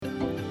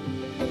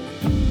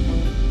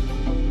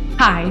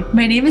Hi,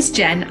 my name is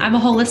Jen. I'm a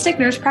holistic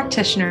nurse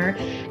practitioner,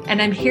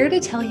 and I'm here to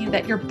tell you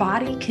that your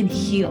body can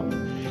heal.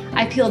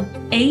 I've healed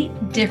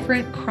 8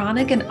 different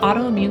chronic and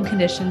autoimmune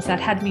conditions that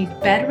had me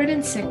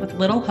bedridden sick with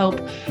little hope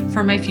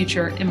for my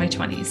future in my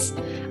 20s.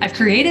 I've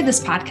created this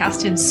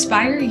podcast to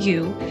inspire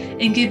you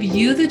and give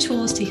you the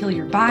tools to heal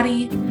your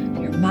body,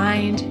 your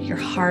mind, your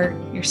heart,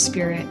 your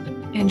spirit,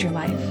 and your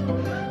life.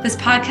 This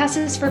podcast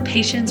is for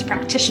patients,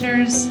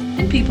 practitioners,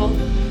 and people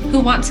who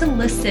want to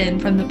listen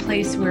from the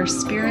place where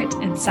spirit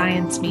and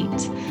science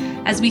meet.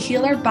 As we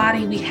heal our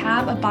body, we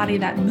have a body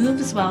that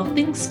moves well,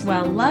 thinks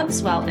well,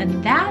 loves well,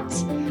 and that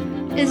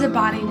is a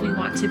body we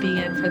want to be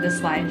in for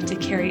this life to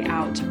carry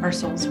out our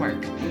soul's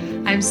work.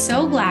 I'm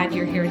so glad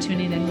you're here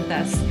tuning in with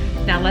us.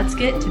 Now let's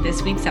get to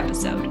this week's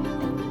episode.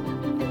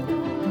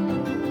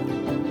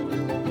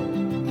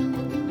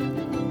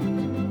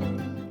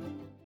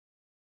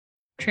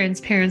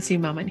 Transparency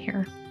moment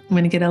here. I'm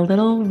going to get a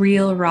little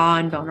real, raw,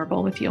 and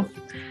vulnerable with you.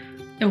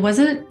 It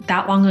wasn't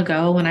that long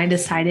ago when I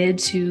decided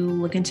to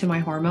look into my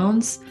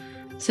hormones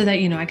so that,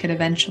 I could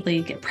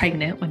eventually get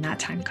pregnant when that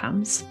time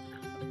comes.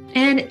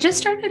 And it just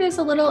started as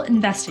a little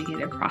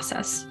investigative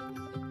process.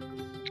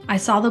 I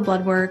saw the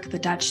blood work, the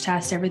Dutch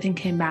test, everything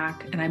came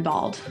back, and I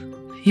bawled.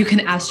 You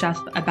can ask Jeff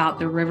about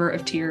the river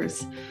of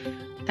tears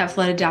that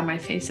flooded down my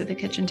face at the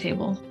kitchen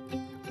table.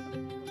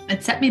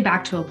 It set me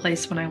back to a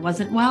place when I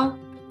wasn't well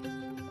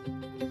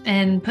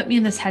and put me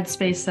in this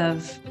headspace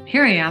of,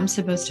 here I am,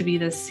 supposed to be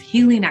this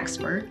healing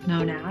expert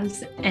known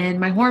as, and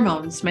my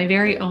hormones, my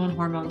very own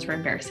hormones were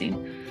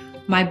embarrassing.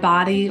 My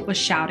body was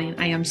shouting,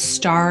 I am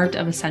starved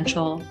of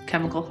essential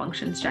chemical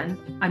functions, Jen.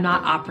 I'm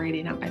not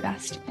operating at my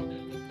best.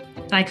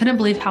 And I couldn't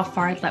believe how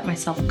far I'd let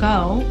myself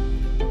go,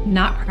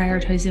 not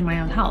prioritizing my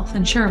own health.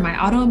 And sure, my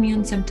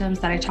autoimmune symptoms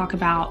that I talk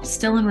about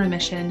still in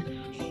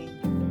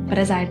remission. But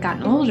as I had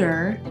gotten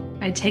older,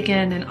 I'd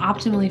taken an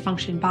optimally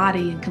functioning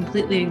body and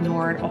completely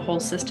ignored a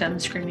whole system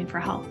screaming for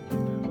help.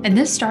 And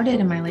this started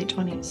in my late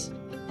 20s.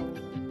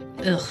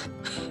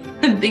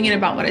 I'm thinking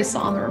about what I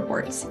saw in the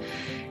reports.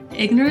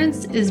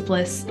 Ignorance is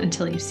bliss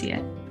until you see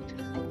it.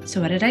 So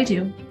what did I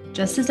do?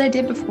 Just as I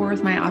did before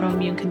with my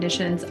autoimmune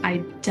conditions, I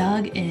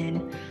dug in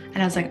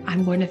and I was like,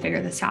 I'm going to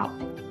figure this out.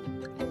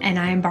 And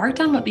I embarked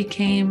on what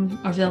became,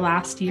 over the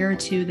last year or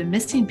two, the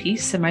missing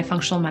piece in my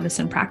functional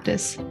medicine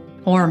practice,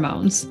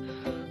 hormones.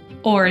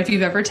 Or if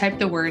you've ever typed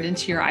the word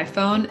into your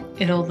iPhone,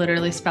 it'll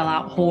literally spell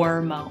out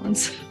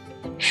hormones.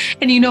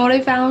 And you know what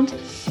I found?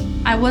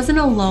 I wasn't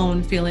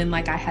alone feeling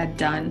like I had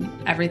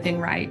done everything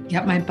right,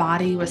 yet my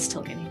body was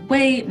still gaining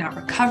weight, not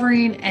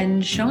recovering,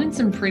 and showing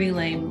some pretty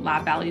lame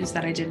lab values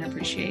that I didn't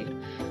appreciate.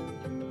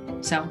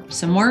 So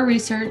some more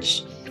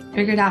research,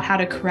 figured out how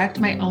to correct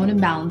my own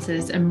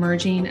imbalances,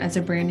 emerging as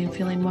a brand new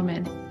feeling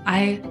woman.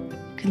 I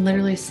can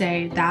literally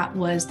say that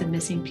was the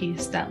missing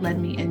piece that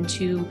led me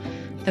into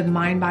the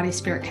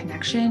mind-body-spirit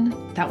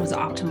connection that was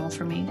optimal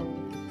for me.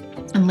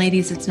 And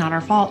ladies, it's not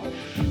our fault.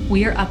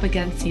 We are up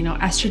against,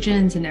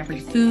 estrogens in every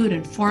food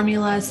and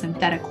formula,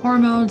 synthetic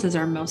hormones as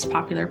our most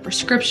popular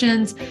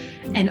prescriptions,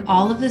 and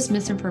all of this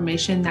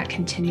misinformation that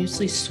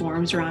continuously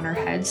swarms around our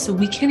heads. So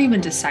we can't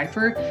even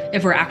decipher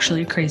if we're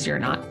actually crazy or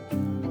not.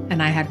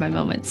 And I had my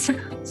moments.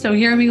 So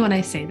hear me when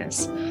I say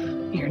this.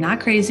 You're not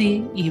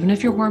crazy. Even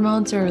if your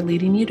hormones are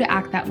leading you to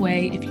act that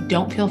way, if you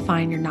don't feel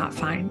fine, you're not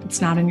fine.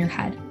 It's not in your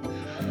head.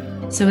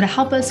 So to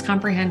help us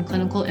comprehend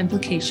clinical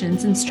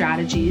implications and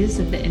strategies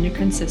of the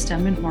endocrine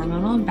system and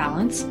hormonal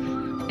imbalance,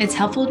 it's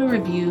helpful to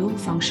review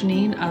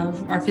functioning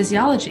of our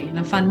physiology in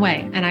a fun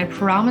way. And I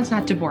promise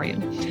not to bore you.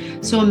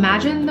 So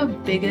imagine the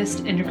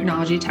biggest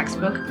endocrinology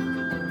textbook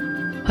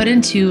put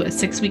into a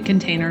 6-week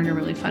container in a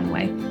really fun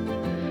way.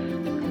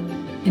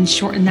 And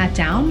shorten that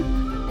down,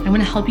 I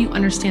want to help you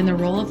understand the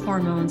role of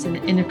hormones in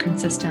the endocrine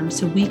system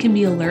so we can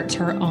be alert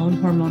to our own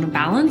hormonal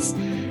balance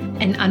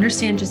and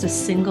understand just a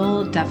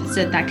single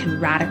deficit that can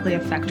radically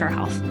affect our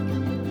health,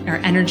 our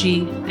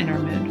energy, and our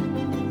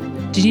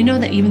mood. Did you know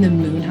that even the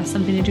moon has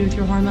something to do with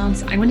your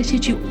hormones? I'm going to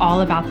teach you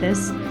all about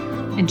this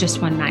in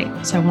just one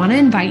night. So I want to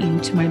invite you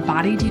to my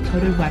Body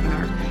Decoded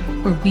webinar,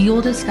 where we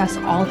will discuss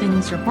all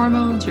things your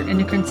hormones, your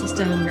endocrine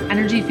system, your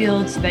energy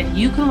field, so that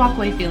you can walk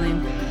away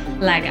feeling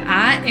like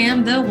I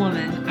am the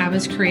woman I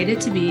was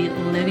created to be,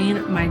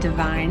 living my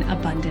divine,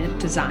 abundant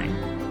design.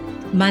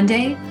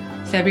 Monday,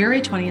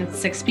 February 20th,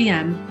 6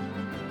 p.m.,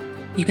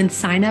 you can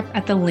sign up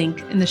at the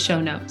link in the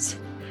show notes.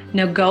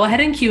 Now go ahead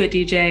and cue it,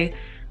 DJ.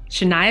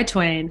 Shania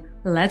Twain,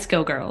 let's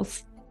go,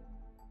 girls.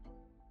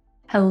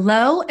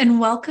 Hello and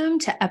welcome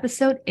to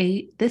episode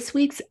 8. This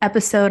week's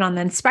episode on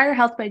the Inspire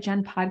Health by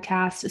Jen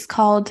podcast is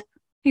called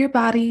Your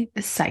Body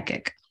is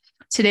Psychic.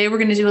 Today, we're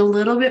going to do a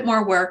little bit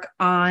more work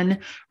on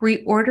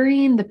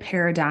reordering the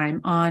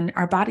paradigm on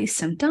our body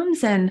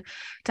symptoms and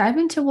dive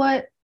into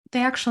what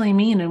they actually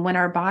mean and when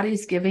our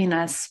body's giving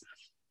us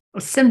a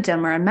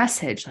symptom or a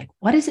message, like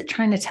what is it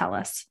trying to tell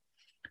us?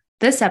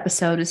 This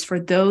episode is for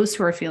those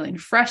who are feeling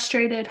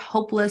frustrated,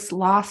 hopeless,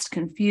 lost,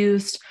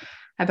 confused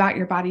about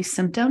your body's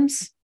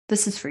symptoms.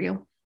 This is for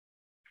you.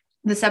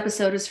 This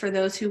episode is for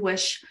those who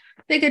wish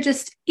they could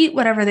just eat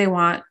whatever they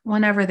want,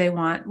 whenever they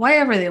want,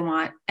 wherever they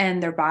want,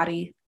 and their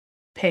body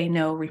pay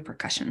no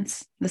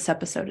repercussions. This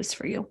episode is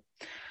for you.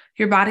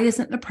 Your body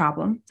isn't the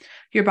problem.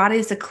 Your body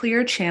is a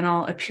clear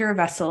channel, a pure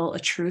vessel, a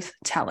truth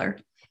teller.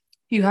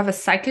 You have a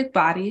psychic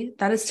body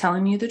that is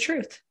telling you the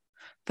truth.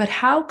 But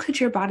how could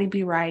your body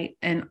be right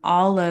and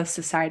all of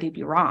society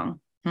be wrong?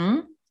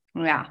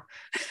 Yeah.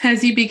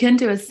 As you begin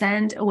to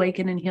ascend,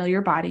 awaken, and heal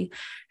your body,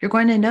 you're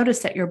going to notice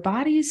that your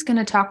body's going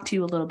to talk to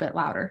you a little bit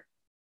louder.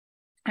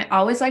 I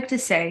always like to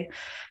say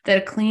that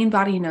a clean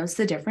body knows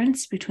the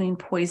difference between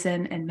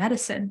poison and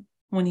medicine.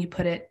 When you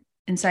put it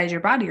inside your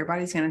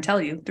body's going to tell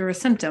you through a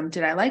symptom.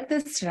 Did I like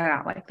this? Did I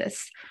not like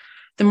this?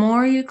 The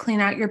more you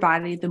clean out your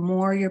body, the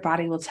more your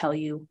body will tell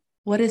you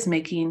what is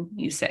making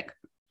you sick.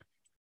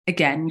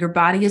 Again, your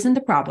body isn't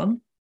the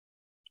problem.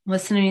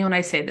 Listen to me when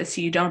I say this.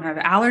 You don't have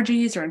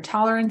allergies or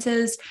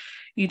intolerances.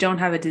 You don't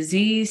have a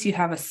disease. You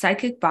have a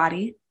psychic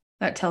body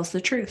that tells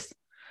the truth.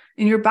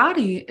 And your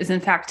body is, in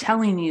fact,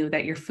 telling you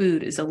that your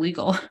food is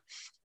illegal.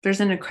 There's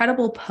an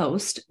incredible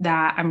post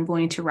that I'm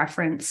going to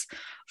reference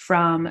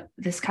from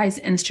this guy's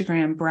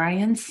Instagram,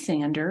 Brian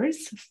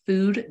Sanders,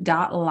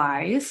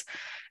 food.lies.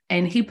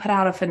 And he put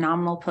out a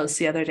phenomenal post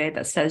the other day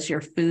that says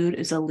your food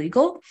is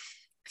illegal.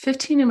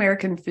 15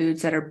 American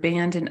foods that are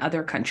banned in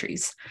other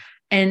countries.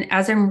 And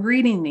as I'm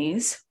reading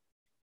these,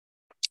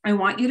 I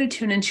want you to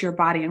tune into your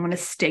body. I'm going to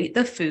state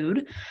the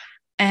food.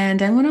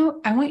 And I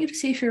want you to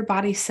see if your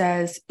body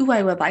says, ooh,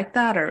 I would like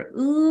that, or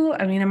ooh,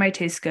 I mean, it might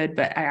taste good,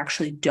 but I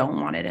actually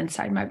don't want it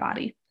inside my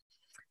body.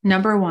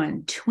 Number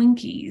 1,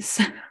 Twinkies.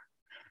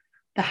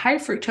 The high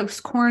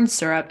fructose corn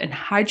syrup and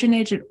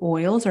hydrogenated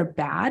oils are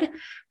bad,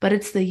 but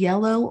it's the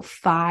yellow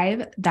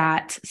 5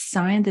 that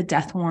signed the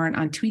death warrant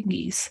on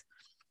Twinkies.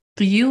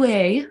 The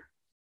UE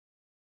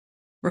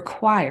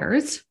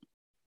requires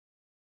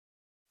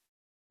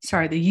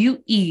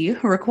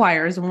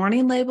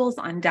warning labels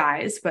on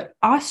dyes, but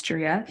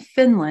Austria,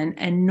 Finland,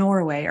 and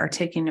Norway are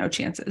taking no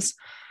chances.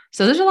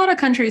 So there's a lot of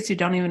countries who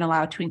don't even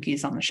allow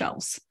Twinkies on the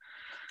shelves.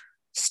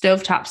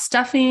 Stovetop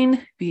stuffing,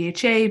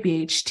 BHA,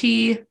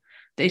 BHT,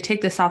 they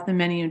take this off the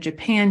menu in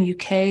Japan,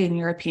 UK, and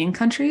European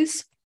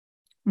countries.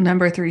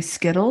 Number 3,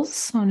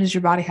 Skittles. What does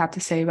your body have to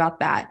say about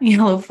that?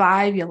 Yellow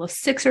 5, yellow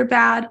 6 are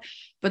bad,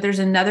 but there's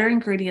another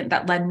ingredient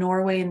that led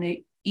Norway and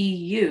the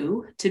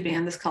EU to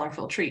ban this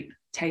colorful treat.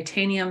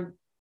 Titanium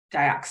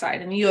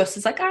dioxide. And the US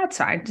is like, it's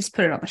fine. Just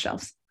put it on the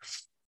shelves.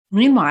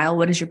 Meanwhile,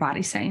 what is your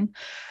body saying?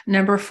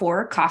 Number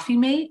 4, Coffee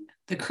Mate,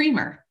 the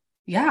creamer.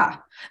 Yeah.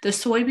 The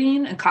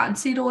soybean and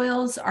cottonseed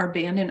oils are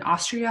banned in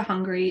Austria,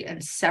 Hungary,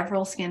 and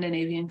several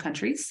Scandinavian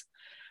countries.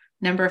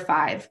 Number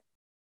 5,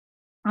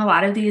 a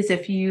lot of these,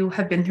 if you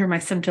have been through my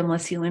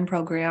symptomless healing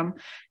program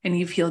and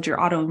you've healed your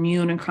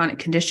autoimmune and chronic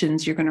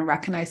conditions, you're going to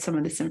recognize some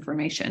of this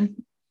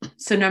information.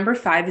 So number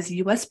 5 is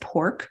US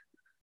pork.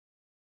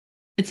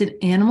 It's an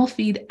animal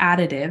feed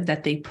additive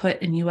that they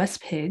put in US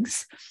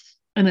pigs,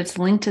 and it's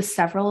linked to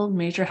several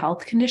major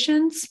health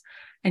conditions.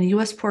 And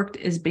US pork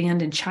is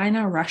banned in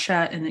China,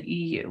 Russia, and the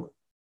EU.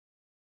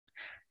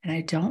 And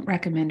I don't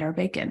recommend our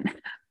bacon.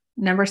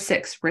 Number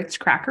 6, Ritz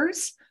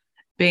crackers,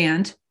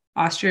 banned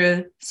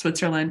Austria,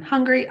 Switzerland,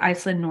 Hungary,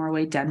 Iceland,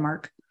 Norway,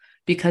 Denmark,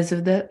 because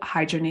of the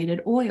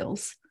hydrogenated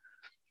oils.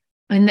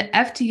 And the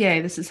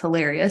FDA, this is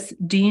hilarious,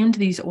 deemed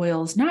these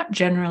oils not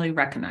generally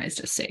recognized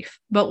as safe,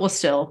 but we'll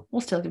still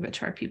give it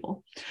to our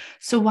people.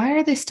 So why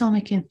are they still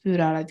making food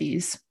out of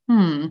these?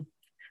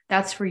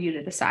 That's for you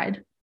to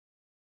decide.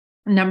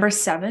 Number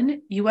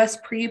 7, US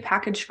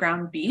pre-packaged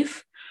ground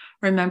beef.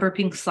 Remember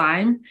pink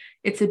slime?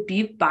 It's a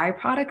beef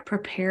byproduct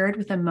prepared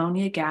with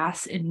ammonia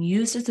gas and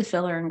used as a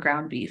filler in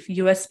ground beef.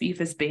 US beef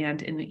is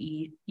banned in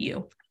the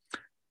EU.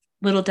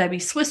 Little Debbie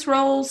Swiss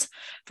rolls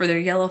for their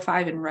yellow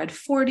 5 and red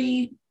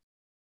 40.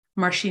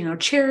 Maraschino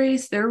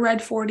cherries, they're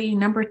red 40.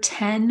 Number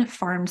 10,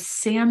 farmed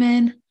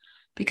salmon,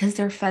 because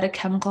they're fed a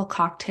chemical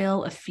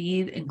cocktail of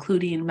feed,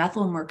 including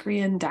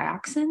methylmercury and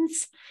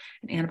dioxins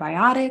and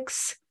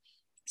antibiotics.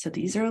 So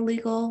these are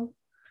illegal.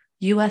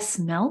 US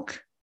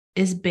milk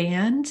is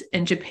banned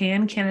in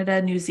Japan,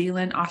 Canada, New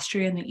Zealand,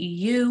 Austria, and the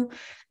EU.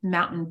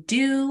 Mountain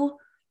Dew,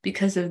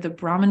 because of the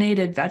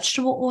brominated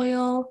vegetable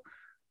oil.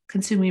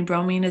 Consuming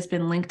bromine has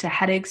been linked to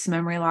headaches,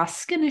 memory loss,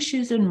 skin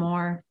issues, and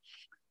more.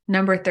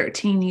 Number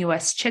 13,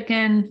 US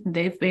chicken.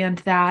 They've banned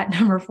that.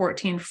 Number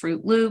 14,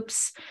 Fruit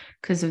Loops,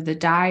 because of the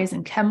dyes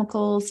and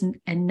chemicals.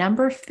 And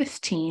number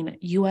 15,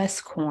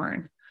 US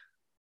corn.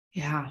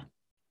 Yeah.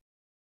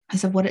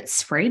 Because of what it's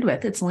sprayed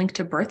with. It's linked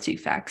to birth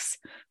defects,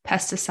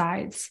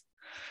 pesticides.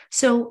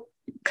 So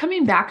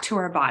coming back to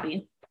our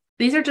body,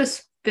 these are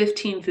just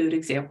 15 food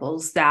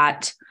examples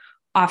that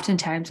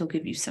oftentimes will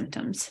give you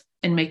symptoms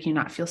and make you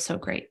not feel so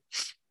great.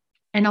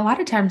 And a lot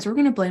of times we're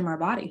going to blame our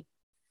body.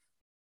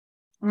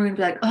 We're going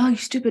to be like, oh, you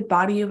stupid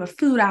body, you have a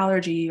food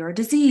allergy or a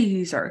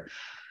disease or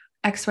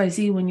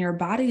XYZ, when your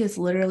body is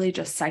literally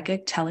just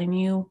psychic telling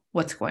you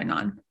what's going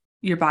on.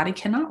 Your body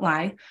cannot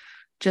lie.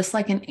 Just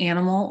like an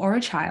animal or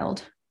a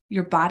child,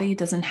 your body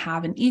doesn't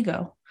have an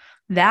ego.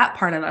 That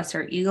part of us,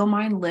 our ego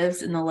mind,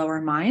 lives in the lower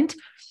mind.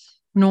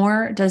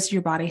 nor does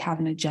your body have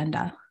an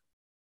agenda.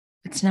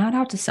 It's not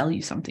out to sell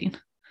you something.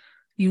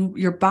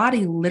 Your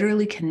body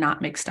literally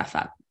cannot make stuff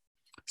up.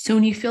 So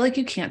when you feel like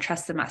you can't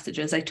trust the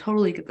messages, I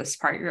totally get this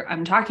part.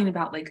 I'm talking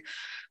about like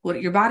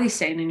what your body's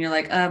saying, and you're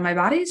like, my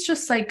body's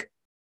just like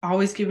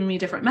always giving me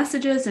different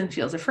messages and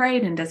feels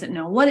afraid and doesn't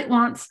know what it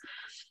wants.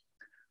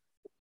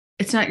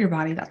 It's not your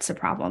body that's the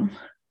problem.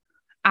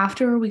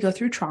 After we go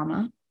through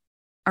trauma,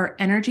 our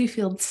energy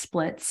field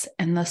splits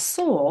and the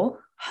soul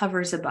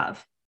hovers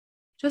above,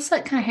 just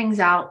like kind of hangs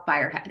out by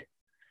our head.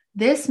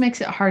 This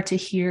makes it hard to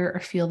hear or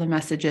feel the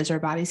messages our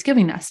body's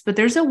giving us, but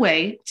there's a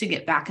way to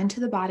get back into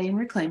the body and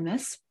reclaim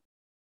this.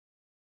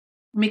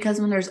 Because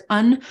when there's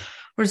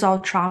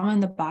unresolved trauma in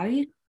the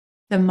body,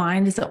 the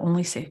mind is the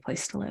only safe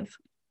place to live.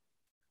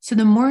 So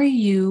the more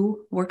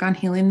you work on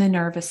healing the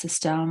nervous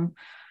system,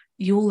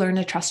 you will learn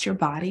to trust your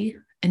body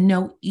and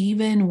know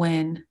even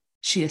when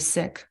she is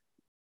sick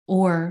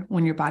or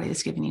when your body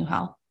is giving you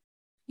hell.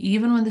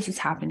 Even when this is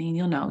happening,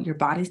 you'll know your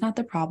body's not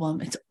the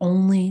problem. It's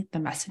only the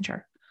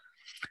messenger.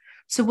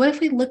 So what if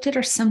we looked at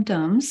our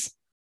symptoms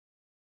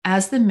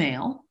as the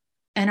mail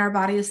and our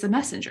body is the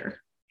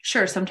messenger?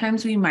 Sure,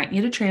 sometimes we might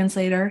need a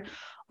translator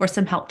or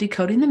some help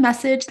decoding the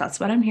message. That's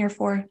what I'm here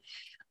for.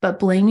 But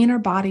blaming our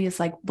body is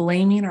like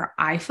blaming our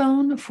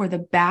iPhone for the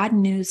bad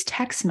news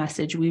text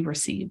message we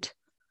received.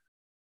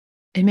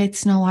 It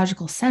makes no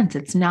logical sense.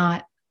 It's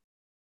not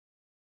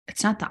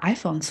the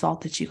iPhone's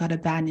fault that you got a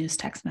bad news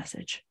text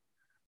message.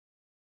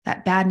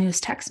 That bad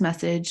news text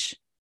message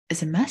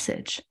is a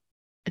message.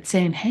 It's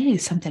saying, hey,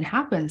 something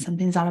happened.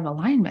 Something's out of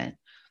alignment.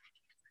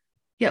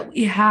 Yet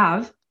we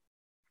have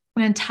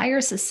an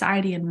entire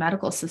society and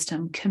medical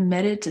system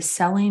committed to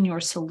selling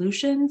your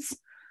solutions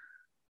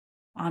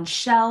on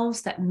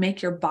shelves that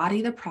make your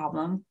body the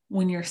problem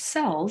when your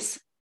cells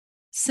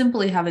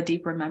simply have a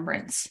deep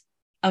remembrance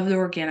of the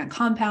organic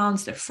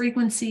compounds, the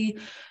frequency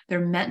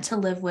they're meant to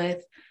live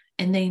with,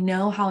 and they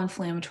know how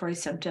inflammatory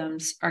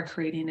symptoms are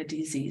creating a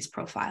disease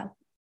profile.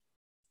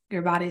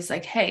 Your body's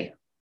like, hey,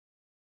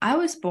 I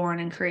was born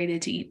and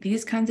created to eat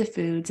these kinds of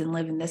foods and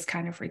live in this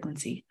kind of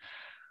frequency,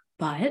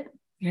 but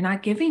you're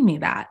not giving me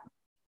that.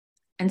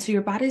 And so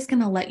your body's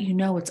going to let you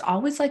know it's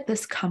always like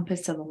this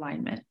compass of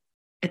alignment.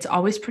 It's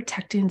always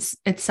protecting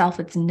itself.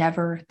 It's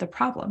never the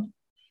problem.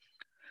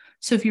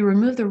 So if you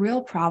remove the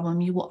real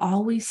problem, you will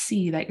always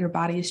see that your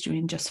body is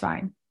doing just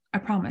fine. I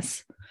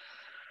promise.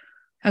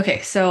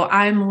 Okay, so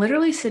I'm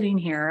literally sitting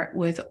here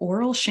with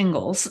oral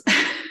shingles.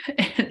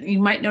 And you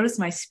might notice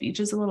my speech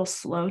is a little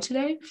slow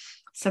today.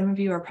 Some of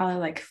you are probably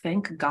like,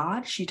 thank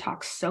God she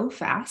talks so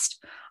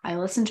fast. I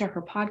listened to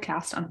her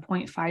podcast on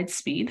 0.5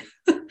 speed.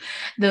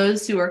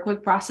 Those who are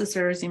quick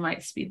processors, you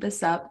might speed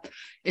this up.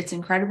 It's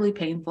incredibly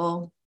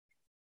painful.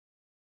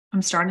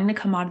 I'm starting to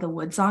come out of the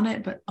woods on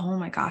it, but oh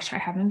my gosh, I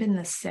haven't been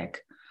this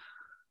sick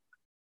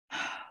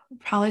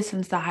probably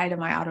since the height of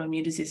my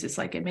autoimmune disease. It's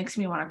like, it makes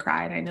me want to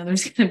cry. And I know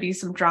there's going to be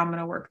some drama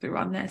to work through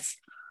on this.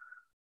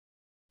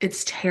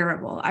 It's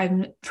terrible.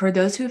 For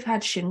those who've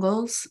had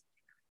shingles,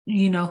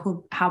 you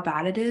know how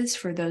bad it is.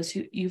 For those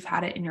who you've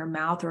had it in your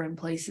mouth or in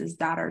places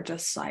that are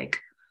just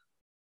like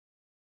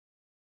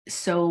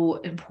so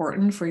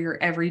important for your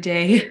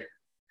everyday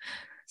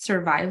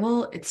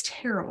survival, it's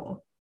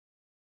terrible.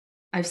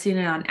 I've seen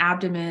it on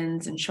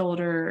abdomens and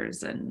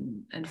shoulders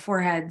and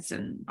foreheads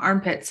and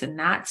armpits, and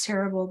that's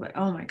terrible. But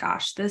oh my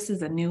gosh, this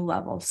is a new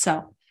level.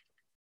 So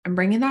I'm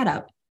bringing that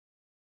up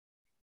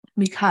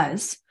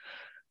because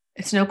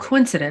it's no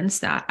coincidence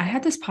that I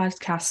had this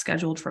podcast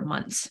scheduled for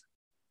months.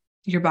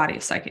 Your body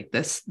is psychic.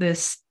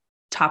 This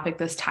topic,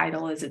 this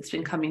title, it's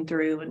been coming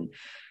through, and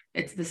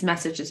it's this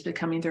message has been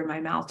coming through my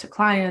mouth to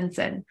clients,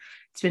 and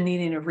it's been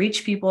needing to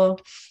reach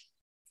people.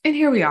 And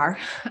here we are.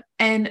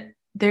 And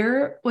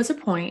there was a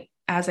point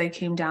as I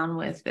came down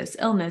with this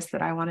illness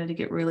that I wanted to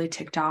get really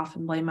ticked off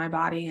and blame my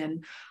body.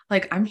 And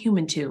like, I'm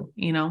human too,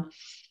 you know,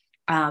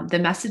 the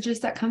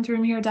messages that come through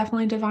me are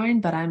definitely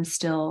divine, but I'm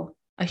still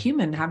a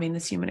human having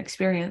this human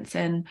experience.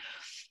 And,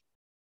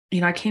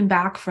 you know, I came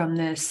back from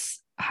this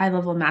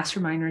high-level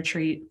mastermind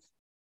retreat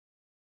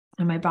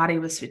and my body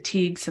was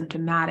fatigued,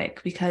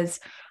 symptomatic, because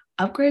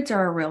upgrades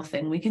are a real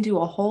thing. We can do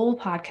a whole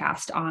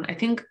podcast on, I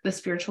think the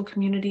spiritual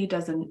community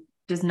does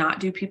not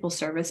do people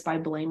service by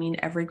blaming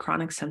every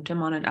chronic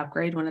symptom on an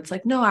upgrade, when it's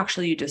like, no,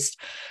 actually you just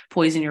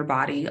poison your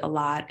body a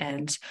lot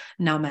and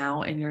numb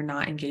out and you're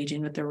not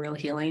engaging with the real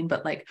healing.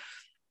 But like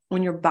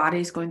when your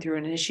body's going through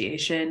an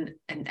initiation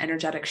and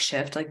energetic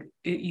shift, like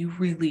you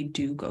really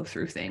do go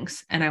through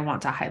things. And I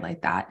want to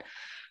highlight that.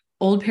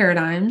 Old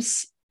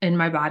paradigms in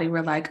my body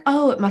were like,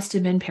 oh, it must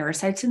have been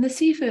parasites in the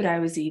seafood I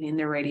was eating,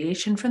 the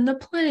radiation from the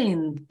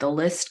plane. The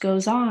list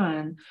goes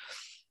on.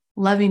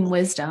 Loving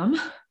wisdom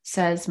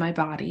says my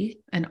body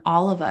and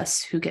all of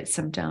us who get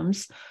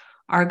symptoms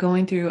are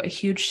going through a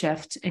huge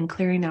shift and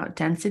clearing out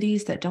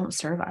densities that don't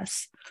serve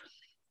us.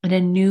 And a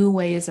new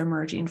way is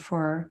emerging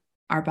for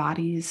our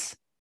bodies,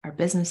 our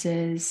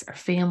businesses, our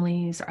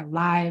families, our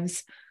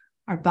lives.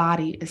 Our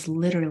body is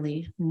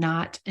literally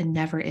not and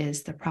never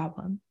is the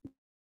problem.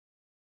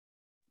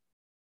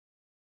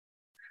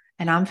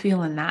 And I'm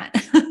feeling that.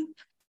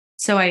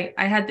 So I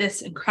had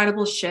this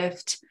incredible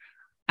shift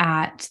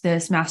at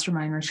this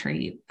mastermind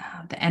retreat,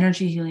 the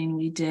energy healing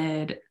we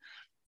did,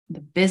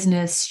 the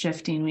business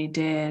shifting we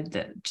did,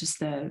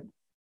 the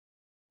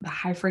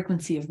high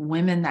frequency of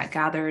women that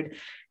gathered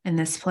in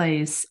this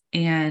place.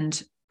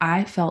 And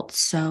I felt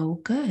so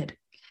good.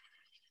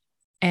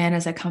 And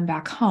as I come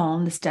back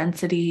home, this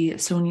density,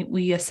 so when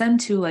we ascend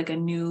to like a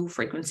new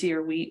frequency,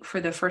 or we,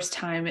 for the first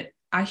time,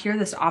 I hear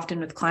this often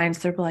with clients,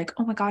 they're like,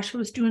 oh my gosh, I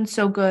was doing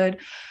so good.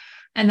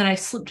 And then I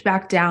slipped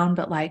back down,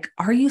 but like,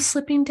 are you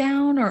slipping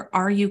down, or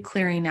are you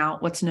clearing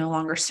out what's no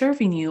longer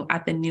serving you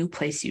at the new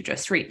place you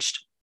just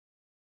reached?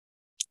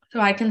 So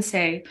I can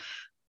say,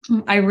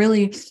 I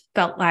really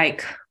felt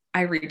like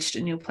I reached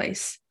a new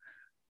place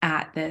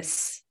at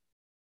this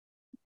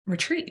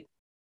retreat.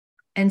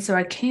 And so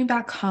I came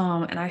back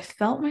home and I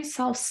felt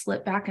myself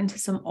slip back into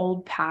some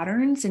old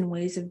patterns and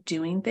ways of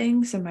doing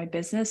things in my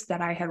business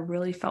that I had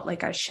really felt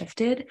like I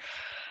shifted.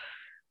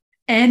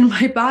 And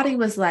my body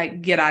was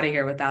like, get out of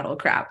here with that old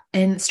crap,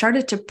 and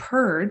started to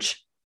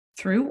purge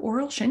through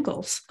oral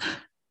shingles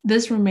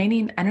this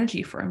remaining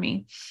energy for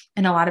me.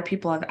 And a lot of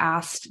people have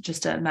asked,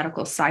 just a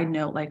medical side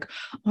note, like,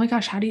 oh my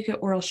gosh, how do you get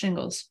oral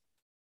shingles?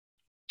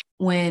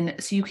 So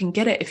you can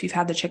get it if you've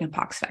had the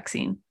chickenpox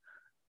vaccine.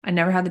 I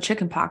never had the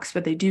chickenpox,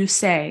 but they do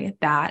say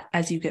that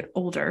as you get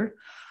older,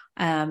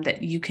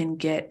 that you can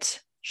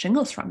get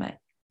shingles from it.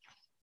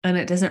 And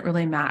it doesn't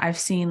really matter. I've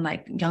seen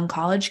like young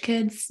college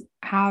kids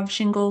have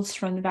shingles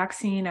from the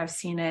vaccine. I've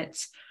seen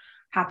it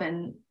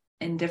happen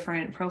in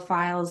different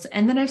profiles.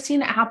 And then I've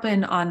seen it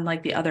happen on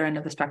like the other end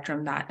of the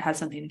spectrum that has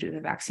something to do with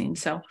the vaccine.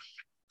 So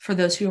for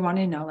those who want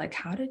to know, like,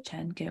 how did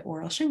Jen get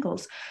oral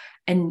shingles?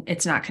 And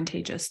it's not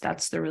contagious.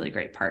 That's the really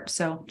great part.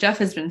 So Jeff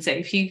has been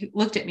safe. He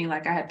looked at me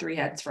like I had 3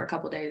 heads for a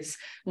couple of days,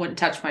 wouldn't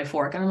touch my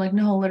fork. And I'm like,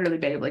 no, literally,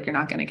 babe, like you're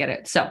not going to get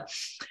it. So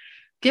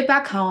get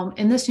back home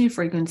in this new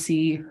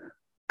frequency,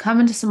 come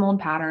into some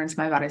old patterns.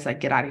 My body's like,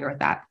 get out of here with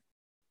that,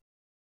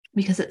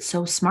 because it's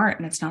so smart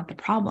and it's not the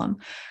problem.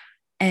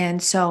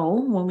 And so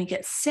when we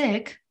get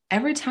sick,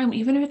 every time,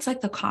 even if it's like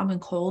the common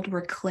cold,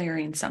 we're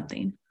clearing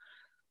something,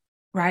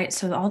 right?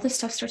 So all this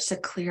stuff starts to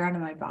clear out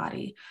of my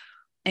body.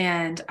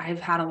 And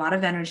I've had a lot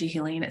of energy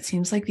healing. It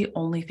seems like the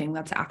only thing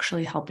that's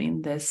actually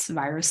helping this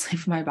virus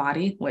leave my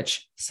body,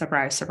 which,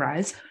 surprise,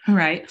 surprise,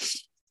 right?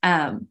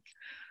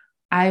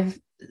 I've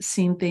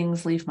seen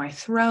things leave my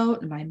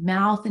throat and my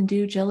mouth in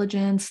due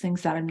diligence,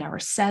 things that I've never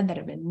said that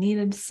have been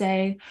needed to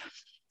say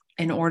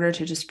in order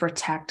to just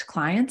protect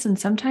clients. And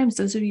sometimes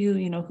those of you,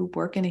 who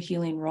work in a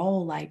healing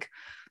role, like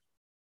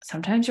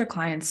sometimes your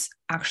clients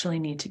actually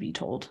need to be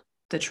told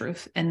the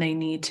truth, and they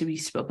need to be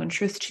spoken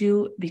truth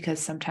to, because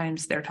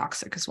sometimes they're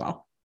toxic as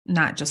well,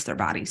 not just their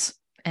bodies.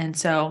 And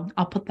so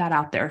I'll put that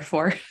out there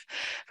for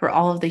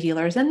all of the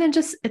healers. And then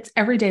just, it's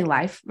everyday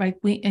life, right?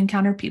 We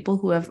encounter people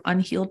who have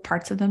unhealed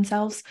parts of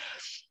themselves.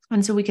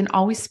 And so we can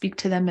always speak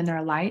to them in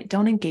their light.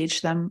 Don't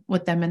engage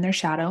with them in their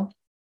shadow.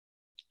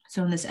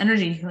 So in this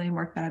energy healing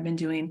work that I've been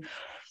doing,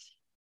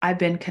 I've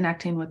been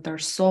connecting with their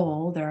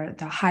soul,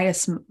 the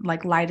highest,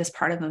 like lightest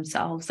part of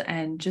themselves,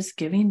 and just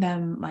giving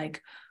them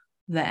like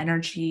the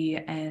energy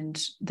and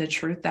the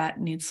truth that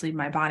needs to leave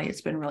my body.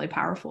 It's been really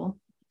powerful.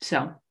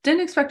 So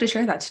didn't expect to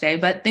share that today,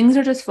 but things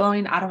are just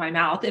flowing out of my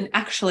mouth. And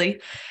actually,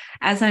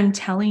 as I'm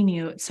telling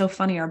you, it's so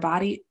funny. Our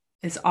body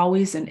is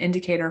always an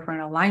indicator for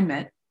an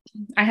alignment.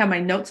 I have my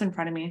notes in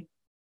front of me,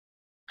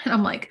 and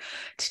I'm like,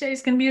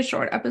 today's going to be a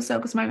short episode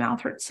because my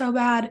mouth hurts so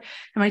bad. And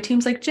my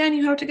team's like, Jen,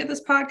 you have to get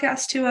this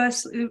podcast to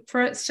us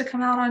for it to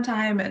come out on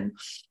time. And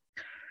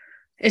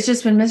it's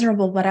just been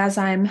miserable. But as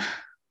I'm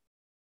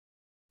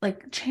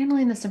like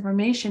channeling this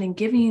information and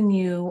giving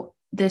you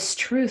this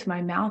truth,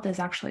 my mouth is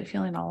actually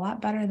feeling a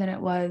lot better than it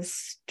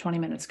was 20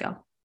 minutes ago.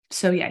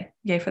 So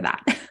yay for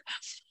that.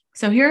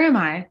 So here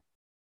I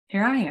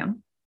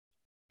am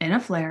in a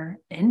flare,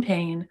 in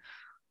pain,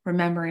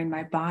 remembering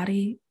my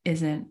body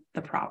isn't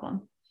the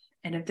problem.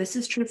 And if this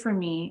is true for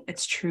me,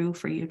 it's true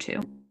for you too.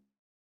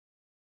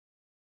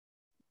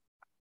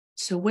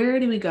 So where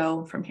do we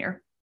go from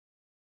here?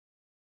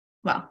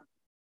 Well,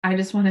 I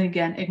just want to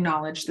again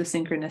acknowledge the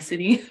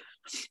synchronicity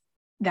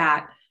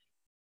that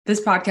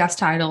this podcast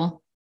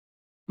title,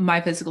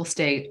 My Physical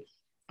State,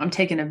 I'm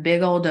taking a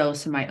big old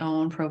dose of my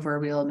own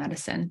proverbial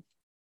medicine.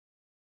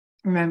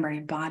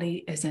 Remembering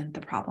body isn't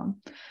the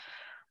problem.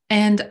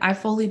 And I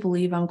fully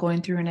believe I'm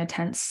going through an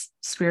intense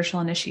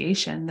spiritual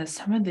initiation. That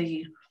some of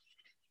the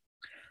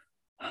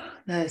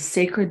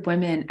sacred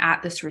women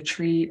at this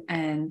retreat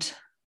and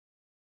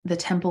the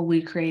temple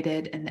we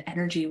created and the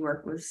energy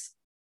work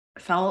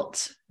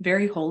felt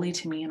very holy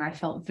to me. And I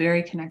felt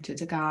very connected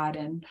to God.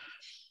 And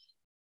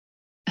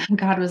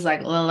God was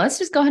like, well, let's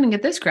just go ahead and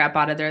get this crap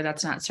out of there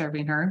that's not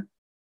serving her.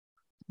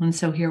 And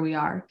so here we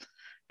are.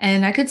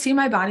 And I could see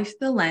my body through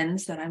the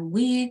lens that I'm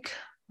weak,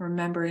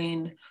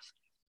 remembering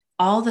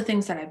all the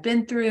things that I've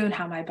been through and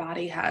how my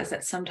body has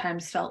at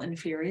sometimes felt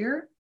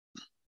inferior.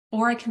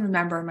 Or I can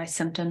remember my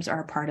symptoms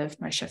are a part of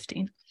my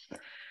shifting.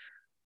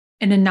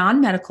 In a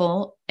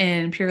non-medical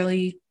and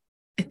purely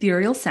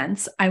ethereal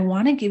sense, I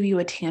want to give you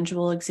a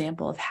tangible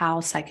example of how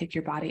psychic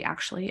your body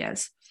actually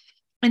is.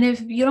 And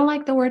if you don't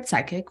like the word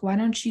psychic, why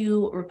don't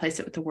you replace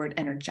it with the word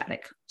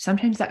energetic?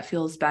 Sometimes that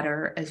feels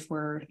better as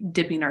we're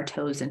dipping our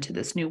toes into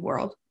this new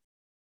world.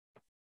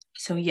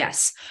 So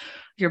yes,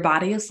 your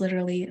body is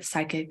literally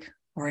psychic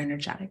or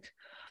energetic.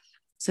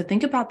 So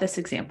think about this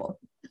example.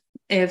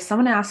 If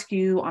someone asks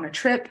you on a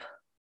trip,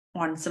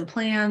 on some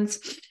plans,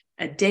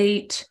 a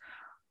date,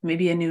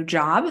 maybe a new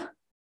job,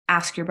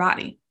 ask your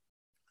body.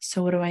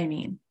 So what do I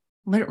mean?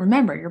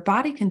 Remember, your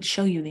body can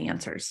show you the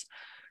answers.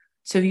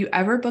 So have you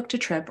ever booked a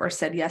trip or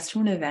said yes to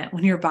an event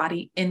when your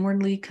body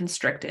inwardly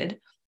constricted,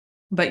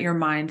 but your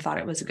mind thought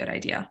it was a good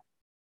idea?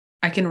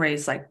 I can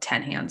raise like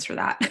 10 hands for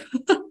that.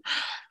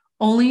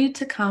 Only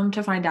to come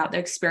to find out the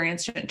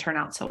experience didn't turn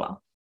out so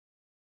well.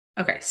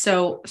 Okay,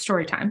 so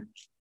story time.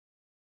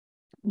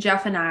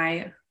 Jeff and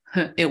I,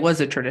 it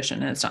was a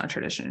tradition and it's not a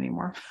tradition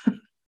anymore,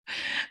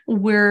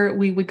 where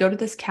we would go to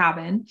this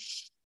cabin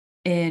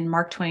in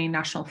Mark Twain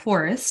National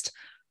Forest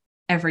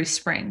every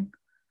spring.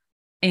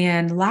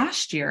 And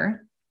last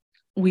year,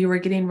 we were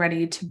getting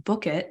ready to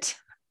book it,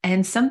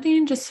 and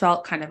something just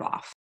felt kind of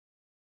off.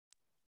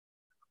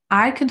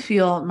 I could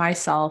feel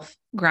myself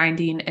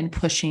grinding and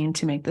pushing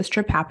to make this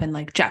trip happen.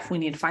 Like, Jeff, we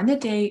need to find the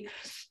date.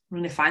 We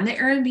need to find the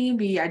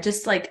Airbnb. I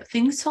just like,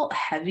 things felt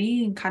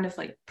heavy and kind of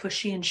like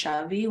pushy and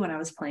shovey when I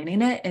was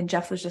planning it. And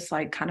Jeff was just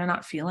like, kind of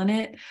not feeling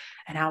it.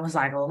 And I was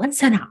like, well,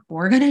 listen up,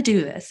 we're going to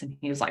do this. And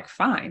he was like,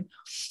 fine.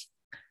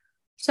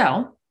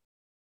 So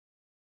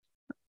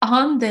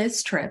on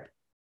this trip,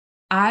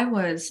 I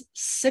was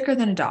sicker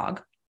than a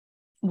dog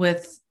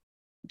with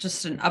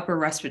just an upper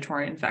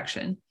respiratory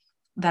infection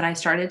that I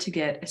started to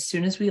get as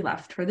soon as we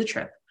left for the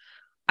trip.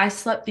 I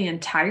slept the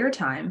entire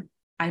time.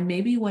 I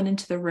maybe went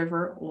into the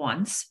river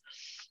once.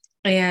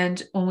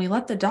 And when we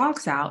let the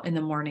dogs out in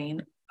the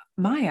morning,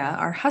 Maya,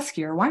 our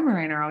husky, or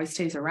Weimaraner, always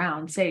stays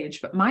around,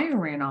 Sage, but Maya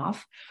ran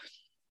off,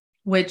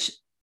 which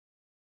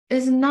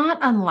is not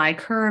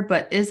unlike her,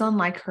 but is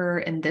unlike her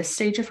in this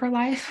stage of her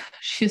life.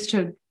 She used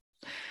to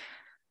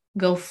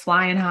go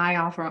flying high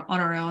off on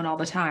her own all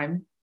the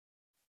time.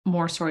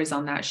 More stories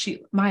on that.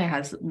 Maya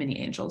has many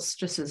angels,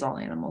 just as all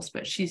animals,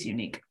 but she's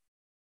unique.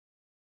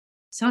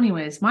 So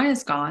anyways,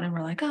 Maya's gone and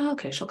we're like, oh,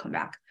 okay, she'll come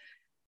back.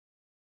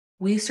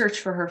 We search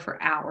for her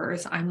for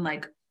hours. I'm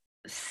like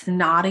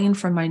snotting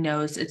from my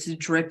nose. It's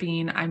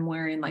dripping. I'm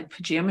wearing like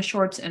pajama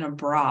shorts and a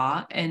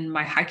bra and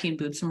my hiking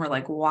boots. And we're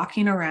like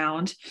walking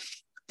around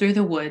through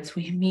the woods.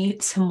 We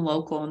meet some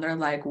local and they're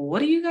like,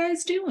 what are you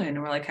guys doing?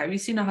 And we're like, have you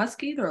seen a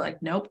husky? They're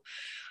like, nope.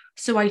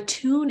 So I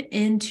tune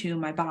into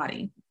my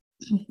body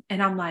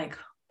and I'm like,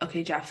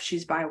 okay, Jeff,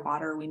 she's by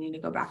water. We need to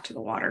go back to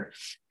the water.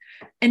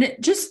 And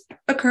it just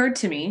occurred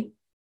to me,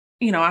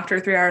 after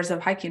 3 hours of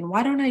hiking,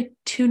 why don't I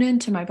tune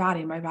into my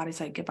body? My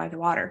body's like, get by the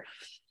water.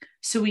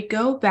 So we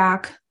go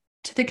back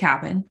to the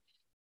cabin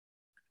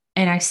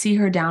and I see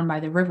her down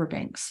by the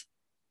riverbanks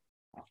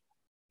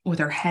with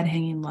her head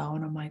hanging low.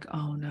 And I'm like,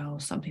 oh no,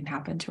 something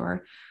happened to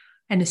her.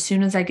 And as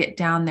soon as I get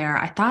down there,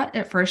 I thought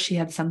at first she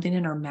had something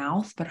in her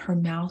mouth, but her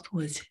mouth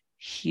was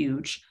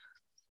huge.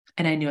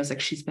 And I knew, I was like,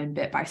 she's been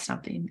bit by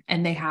something.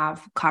 And they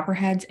have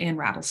copperheads and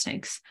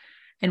rattlesnakes.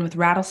 And with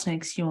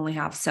rattlesnakes, you only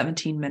have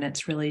 17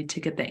 minutes really to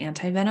get the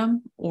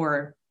anti-venom,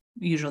 or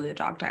usually the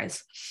dog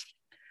dies.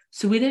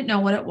 So we didn't know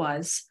what it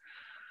was.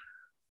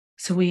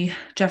 So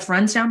Jeff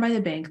runs down by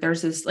the bank.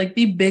 There's this like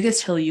the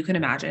biggest hill you can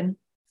imagine,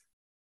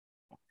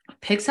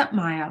 picks up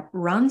Maya,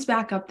 runs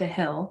back up the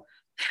hill.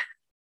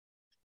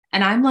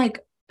 And I'm like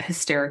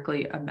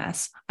hysterically a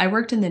mess. I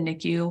worked in the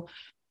NICU,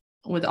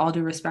 with all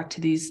due respect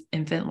to these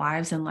infant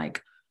lives, and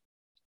like,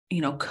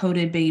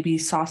 coded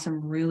babies, saw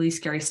some really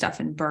scary stuff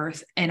in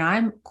birth. And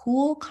I'm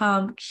cool,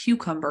 calm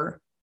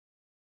cucumber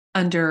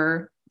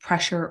under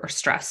pressure or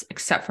stress,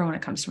 except for when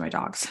it comes to my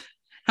dogs.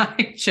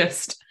 I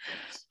just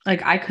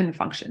I couldn't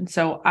function.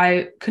 So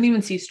I couldn't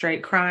even see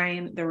straight,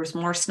 crying. There was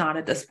more snot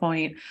at this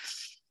point.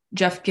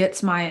 Jeff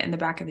gets Maya in the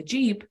back of the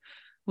Jeep.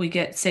 We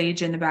get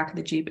Sage in the back of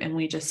the Jeep and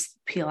we just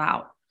peel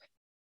out.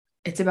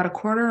 It's about a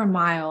quarter of a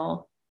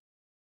mile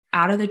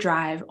out of the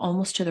drive,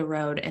 almost to the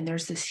road. And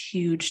there's this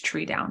huge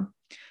tree down.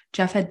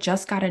 Jeff had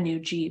just got a new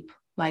Jeep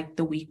like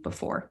the week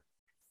before.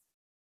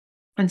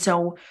 And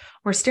so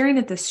we're staring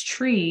at this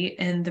tree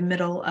in the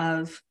middle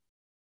of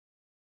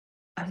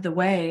the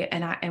way.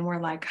 And we're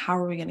like, how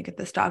are we going to get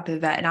this dog to the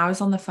vet? And I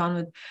was on the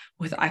phone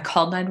with I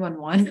called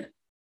 911.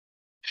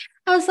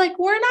 I was like,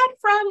 we're not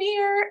from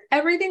here.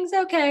 Everything's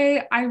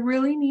okay. I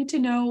really need to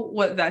know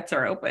what vets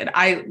are open.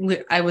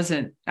 I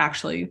wasn't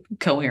actually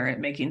coherent,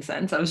 making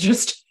sense. I was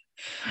just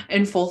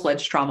in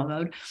full-fledged trauma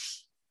mode.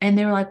 And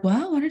they were like,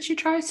 well, why don't you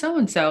try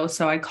so-and-so?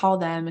 So I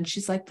called them and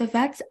she's like, the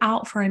vet's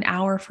out for an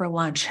hour for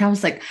lunch. And I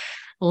was like,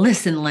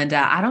 listen, Linda,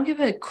 I don't give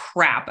a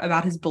crap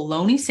about his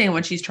bologna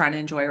sandwich he's trying to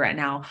enjoy right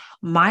now.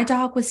 My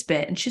dog was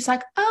bit. And she's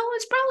like, oh,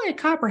 it's probably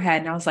a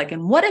copperhead. And I was like,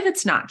 and what if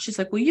it's not? She's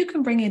like, well, you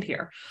can bring it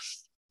here.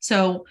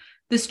 So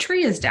this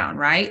tree is down,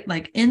 right?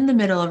 Like in the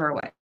middle of our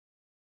way.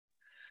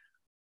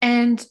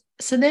 And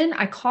so then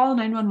I call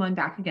 911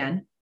 back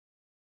again.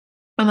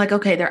 I'm like,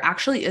 okay, there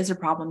actually is a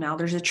problem now.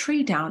 There's a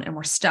tree down and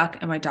we're stuck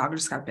and my dog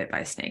just got bit by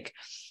a snake.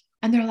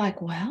 And they're like,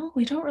 well,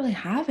 we don't really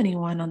have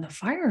anyone on the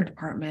fire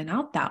department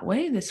out that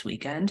way this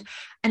weekend.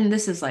 And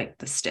this is like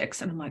the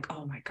sticks. And I'm like,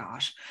 oh my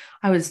gosh,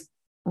 I was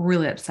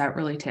really upset,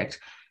 really ticked.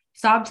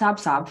 Sob,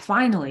 sob, sob.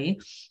 Finally,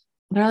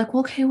 they're like,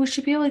 well, okay, we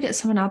should be able to get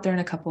someone out there in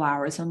a couple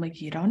hours. I'm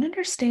like, you don't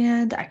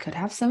understand. I could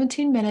have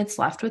 17 minutes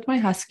left with my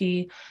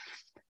husky.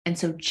 And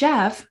so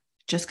Jeff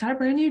just got a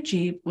brand new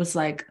Jeep, was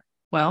like,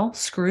 well,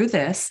 screw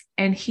this.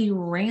 And he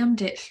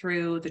rammed it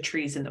through the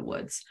trees in the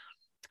woods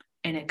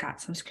and it got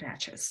some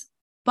scratches.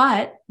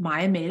 But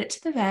Maya made it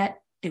to the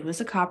vet. It was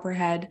a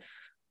copperhead.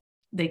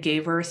 They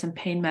gave her some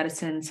pain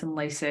medicine, some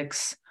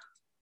Lasix,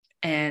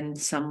 and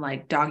some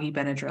like doggy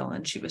Benadryl,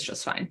 and she was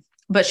just fine.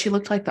 But she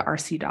looked like the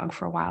RC dog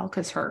for a while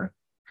because her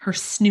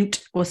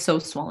snoot was so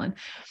swollen.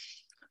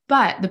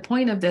 But the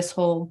point of this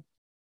whole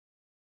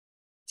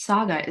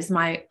saga is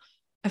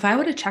if I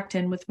would have checked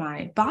in with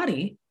my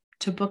body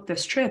to book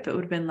this trip, it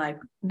would have been like,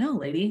 no,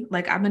 lady,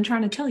 like I've been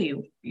trying to tell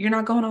you, you're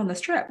not going on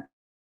this trip.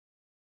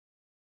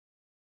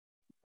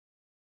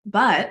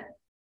 But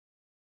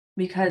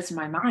because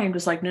my mind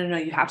was like, no,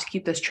 you have to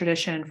keep this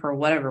tradition for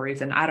whatever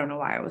reason. I don't know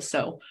why I was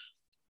so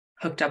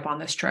hooked up on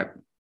this trip.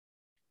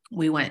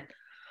 We went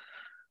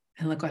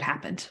and look what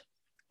happened.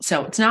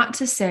 So it's not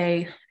to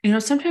say,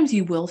 sometimes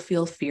you will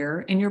feel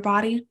fear in your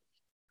body,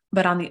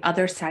 but on the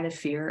other side of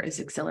fear is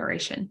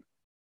exhilaration.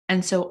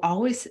 And so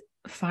always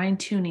fine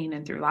tuning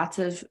and through lots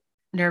of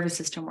nervous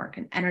system work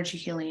and energy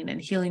healing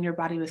and healing your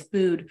body with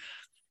food,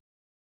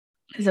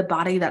 is a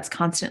body that's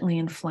constantly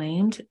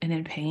inflamed and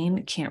in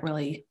pain can't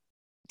really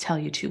tell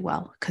you too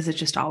well because it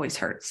just always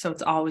hurts. So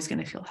it's always going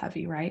to feel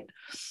heavy, right?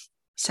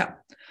 So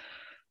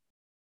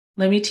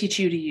let me teach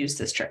you to use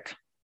this trick.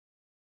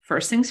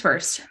 First things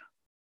first,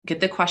 get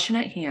the question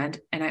at hand.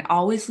 And I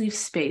always leave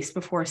space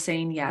before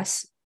saying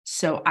yes,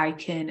 so I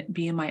can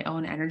be in my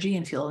own energy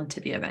and feel into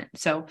the event.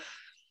 So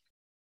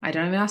I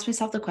don't even ask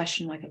myself the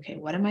question like, okay,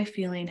 what am I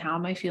feeling? How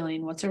am I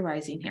feeling? What's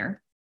arising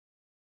here?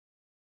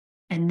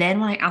 And then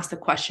when I ask the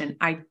question,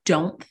 I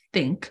don't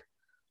think,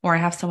 or I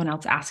have someone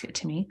else ask it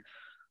to me,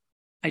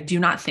 I do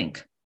not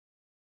think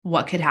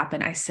what could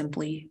happen. I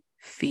simply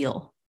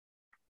feel.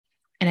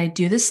 And I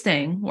do this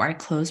thing where I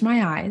close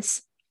my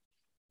eyes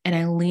and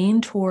I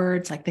lean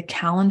towards like the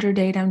calendar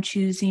date I'm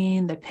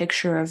choosing, the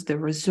picture of the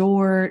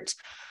resort,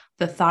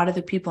 the thought of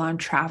the people I'm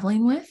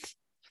traveling with.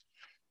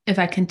 If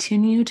I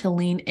continue to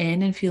lean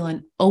in and feel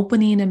an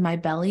opening in my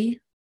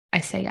belly, I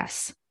say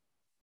yes.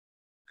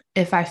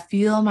 If I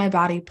feel my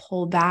body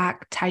pull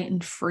back, tighten,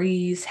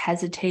 freeze,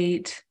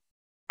 hesitate,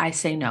 I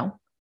say no,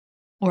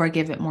 or I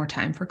give it more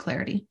time for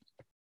clarity.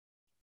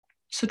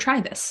 So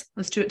try this.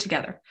 Let's do it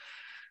together.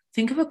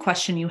 Think of a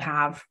question you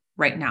have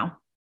right now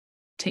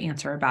to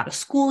answer about a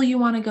school you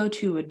want to go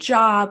to, a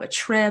job, a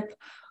trip,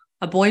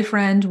 a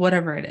boyfriend,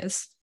 whatever it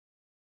is.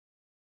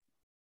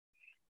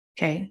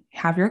 Okay,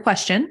 have your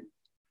question.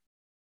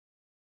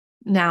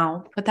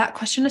 Now, put that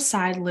question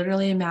aside.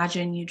 Literally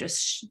imagine you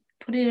just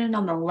put it in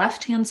on the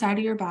left-hand side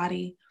of your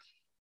body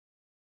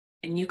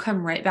and you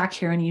come right back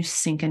here and you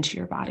sink into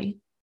your body.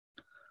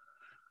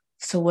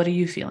 So what are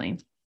you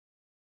feeling?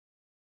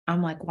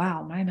 I'm like,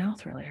 wow, my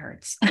mouth really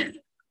hurts.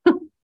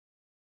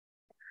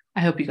 I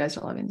hope you guys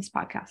are loving this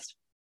podcast.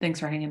 Thanks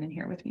for hanging in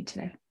here with me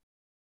today.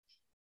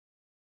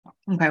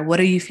 Okay,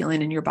 what are you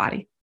feeling in your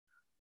body?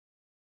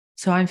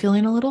 So I'm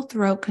feeling a little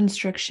throat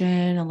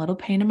constriction, a little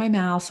pain in my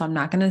mouth. So I'm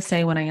not going to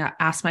say when I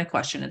ask my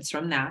question, it's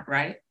from that,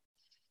 right?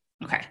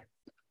 Okay.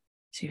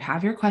 So you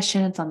have your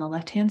question. It's on the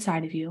left-hand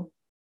side of you.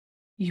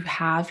 You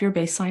have your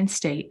baseline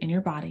state in your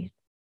body.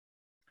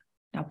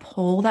 Now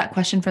pull that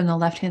question from the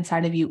left-hand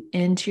side of you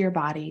into your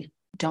body.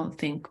 Don't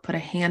think. Put a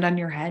hand on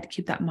your head.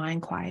 Keep that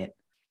mind quiet.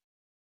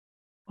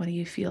 What do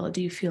you feel?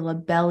 Do you feel a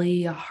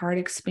belly, a heart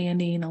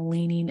expanding, a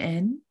leaning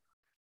in?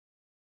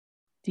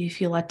 Do you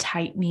feel a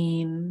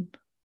tightening,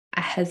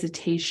 a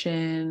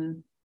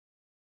hesitation,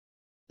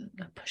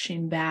 a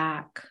pushing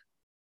back?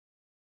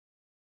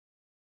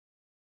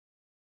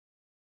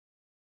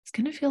 It's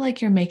going to feel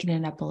like you're making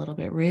it up a little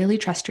bit. Really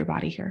trust your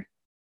body here.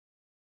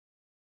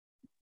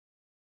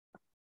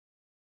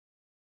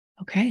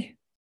 Okay.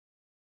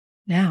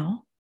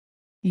 Now,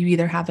 you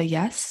either have a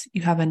yes,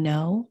 you have a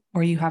no,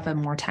 or you have a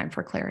more time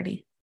for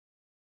clarity.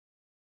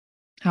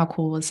 How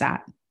cool was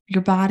that?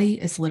 Your body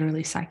is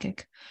literally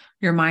psychic.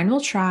 Your mind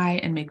will try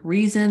and make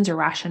reasons or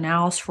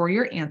rationales for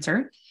your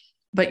answer,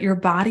 but your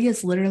body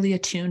is literally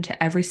attuned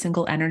to every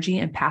single energy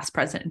in past,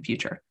 present, and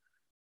future.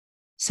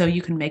 So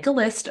you can make a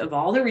list of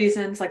all the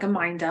reasons, like a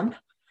mind dump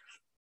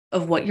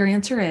of what your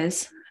answer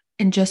is,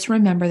 and just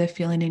remember the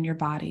feeling in your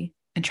body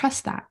and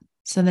trust that.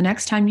 So the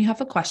next time you have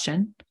a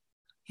question,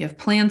 you have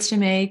plans to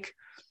make,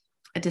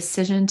 a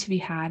decision to be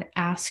had,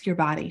 ask your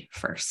body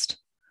first.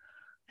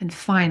 And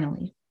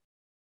finally,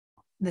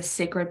 the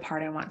sacred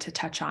part I want to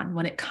touch on.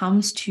 When it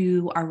comes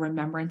to our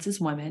remembrance as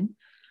women,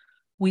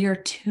 we are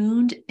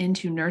tuned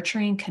into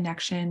nurturing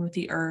connection with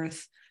the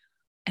earth,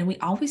 And we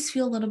always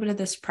feel a little bit of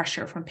this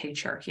pressure from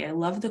patriarchy. I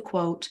love the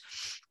quote,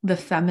 "The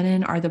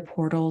feminine are the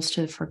portals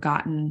to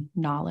forgotten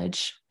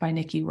knowledge" by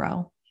Nikki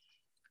Rowe.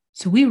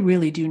 So we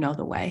really do know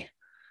the way.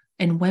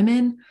 And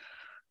women,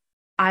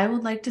 I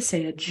would like to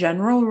say a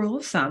general rule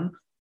of thumb,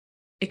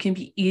 it can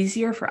be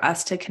easier for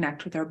us to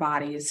connect with our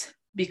bodies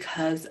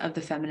because of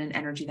the feminine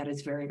energy that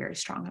is very, very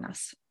strong in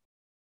us.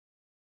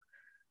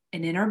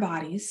 And in our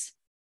bodies,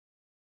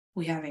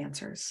 we have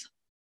answers.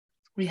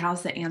 We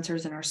house the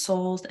answers in our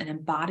souls and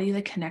embody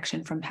the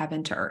connection from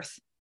heaven to earth.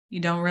 You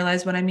don't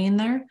realize what I mean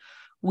there?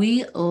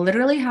 We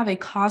literally have a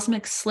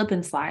cosmic slip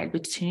and slide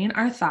between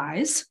our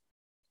thighs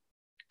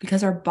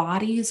because our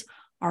bodies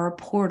are a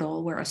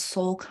portal where a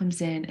soul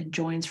comes in and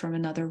joins from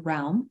another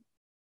realm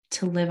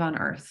to live on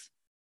earth.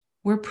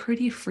 We're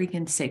pretty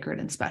freaking sacred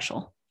and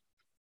special.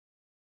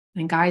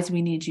 And guys,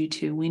 we need you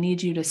too. We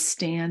need you to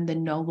stand the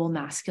noble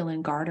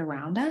masculine guard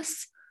around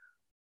us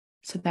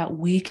so that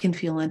we can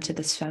feel into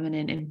this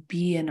feminine and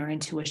be in our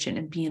intuition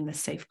and be in this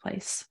safe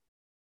place.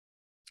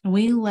 And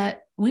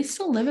we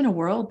still live in a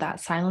world that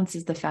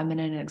silences the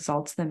feminine and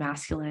exalts the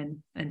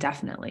masculine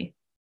indefinitely.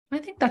 I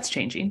think that's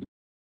changing.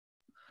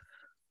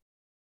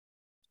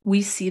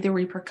 We see the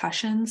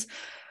repercussions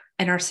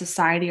in our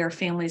society, our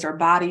families, our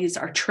bodies,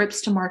 our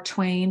trips to Mark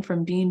Twain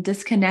from being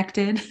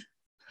disconnected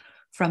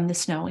from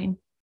this knowing.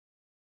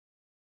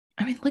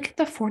 I mean, look at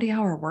the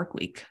 40-hour work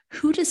week.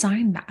 Who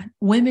designed that?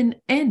 Women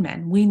and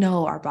men. We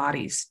know our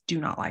bodies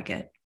do not like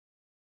it.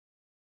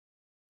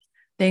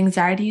 The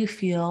anxiety you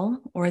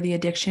feel or the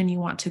addiction you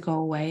want to go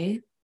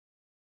away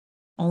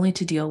only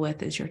to deal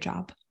with is your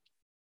job.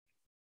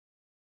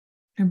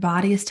 Your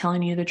body is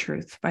telling you the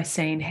truth by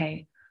saying,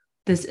 hey,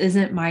 this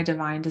isn't my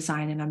divine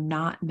design and I'm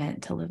not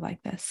meant to live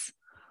like this.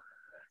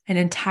 And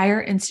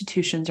entire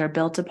institutions are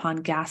built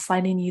upon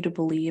gaslighting you to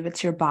believe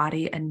it's your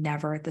body and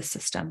never the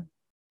system.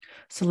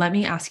 So let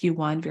me ask you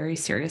one very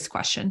serious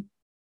question.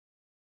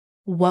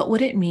 What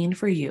would it mean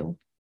for you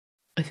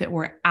if it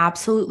were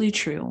absolutely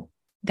true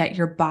that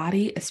your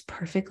body is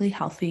perfectly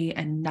healthy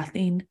and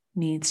nothing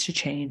needs to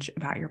change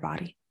about your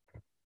body?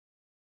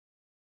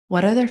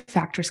 What other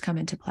factors come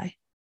into play?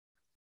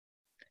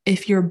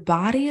 If your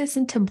body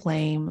isn't to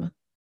blame,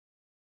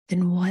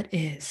 then what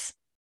is?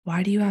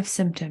 Why do you have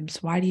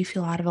symptoms? Why do you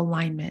feel out of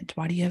alignment?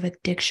 Why do you have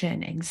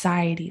addiction,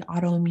 anxiety,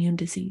 autoimmune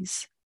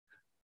disease?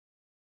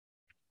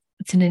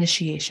 It's an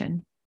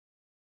initiation.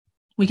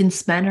 We can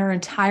spend our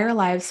entire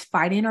lives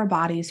fighting our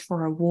bodies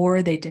for a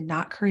war they did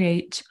not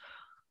create,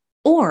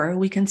 or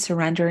we can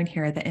surrender and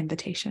hear the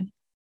invitation.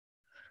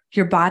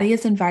 Your body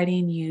is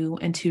inviting you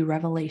into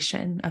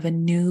revelation of a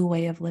new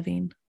way of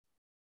living,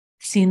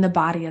 seeing the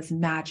body as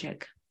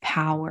magic,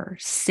 power,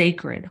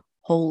 sacred,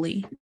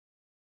 holy.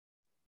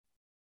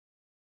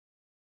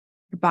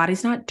 Your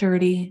body's not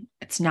dirty.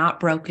 It's not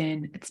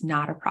broken. It's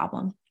not a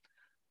problem.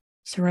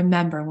 So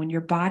remember, when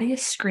your body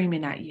is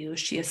screaming at you,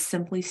 she is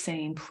simply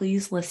saying,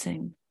 please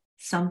listen.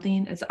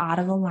 Something is out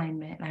of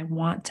alignment and I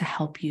want to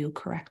help you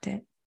correct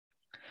it.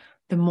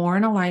 The more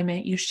in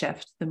alignment you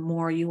shift, the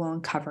more you will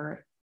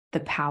uncover the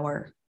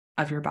power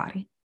of your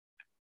body.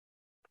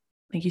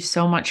 Thank you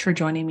so much for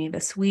joining me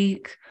this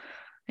week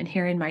and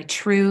hearing my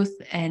truth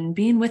and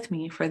being with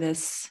me for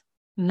this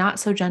not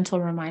so gentle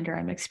reminder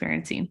I'm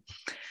experiencing.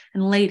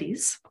 And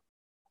ladies,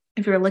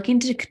 if you're looking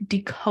to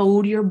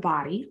decode your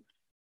body,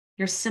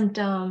 your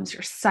symptoms,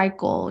 your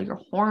cycle,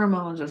 your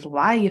hormones, just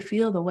why you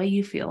feel the way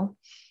you feel,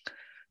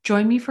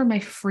 join me for my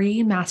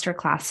free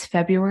masterclass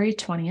February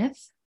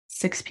 20th,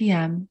 6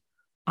 p.m.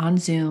 on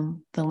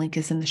Zoom. The link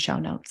is in the show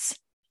notes.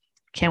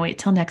 Can't wait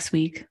till next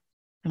week,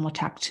 and we'll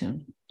talk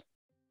soon.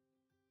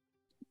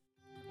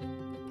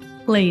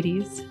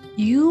 Ladies,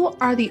 you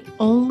are the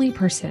only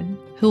person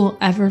who will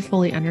ever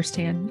fully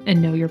understand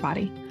and know your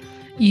body.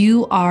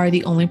 You are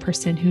the only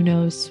person who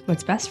knows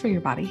what's best for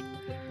your body.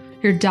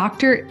 Your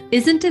doctor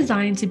isn't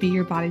designed to be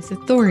your body's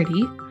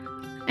authority,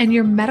 and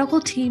your medical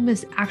team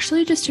is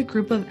actually just a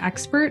group of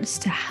experts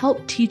to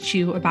help teach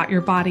you about your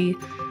body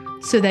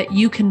so that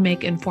you can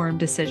make informed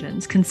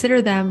decisions.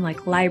 Consider them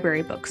like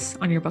library books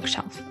on your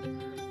bookshelf.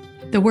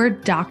 The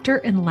word doctor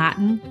in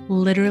Latin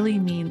literally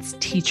means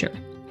teacher.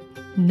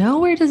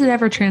 Nowhere does it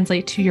ever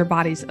translate to your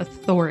body's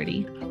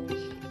authority.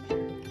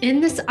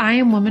 In this I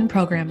Am Woman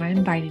program I'm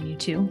inviting you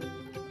to,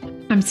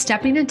 I'm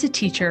stepping into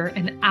teacher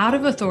and out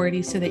of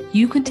authority so that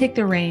you can take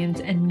the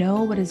reins and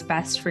know what is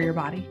best for your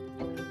body.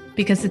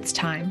 Because it's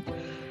time.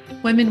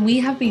 Women, we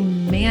have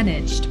been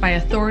managed by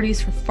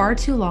authorities for far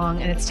too long,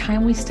 and it's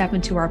time we step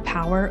into our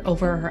power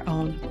over our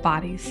own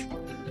bodies.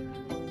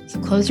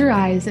 So close your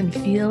eyes and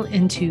feel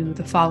into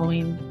the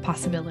following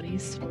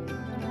possibilities.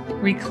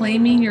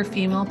 Reclaiming your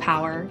female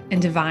power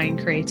and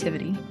divine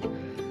creativity.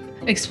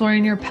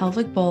 Exploring your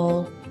pelvic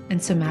bowl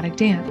and somatic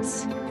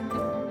dance.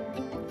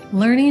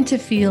 Learning to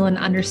feel and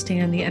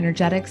understand the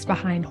energetics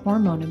behind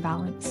hormone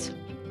imbalance.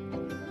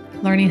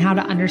 Learning how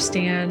to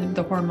understand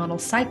the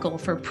hormonal cycle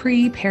for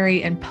pre,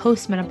 peri, and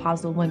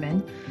postmenopausal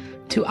women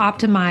to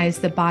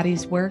optimize the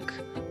body's work,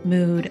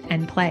 mood,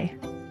 and play.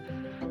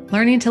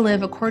 learning to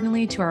live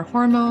accordingly to our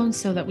hormones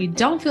so that we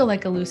don't feel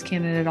like a loose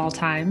cannon at all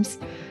times,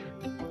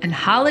 and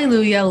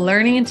hallelujah,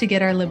 learning to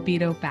get our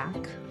libido back,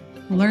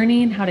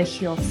 learning how to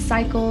heal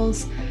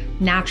cycles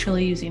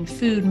naturally using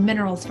food,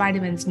 minerals,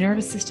 vitamins,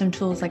 nervous system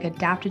tools like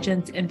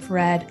adaptogens,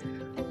 infrared,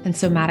 and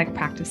somatic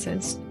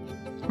practices.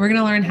 We're going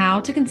to learn how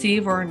to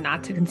conceive or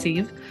not to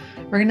conceive.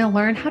 We're going to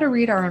learn how to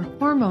read our own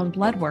hormone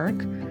blood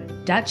work,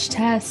 Dutch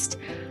test,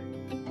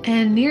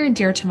 and near and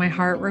dear to my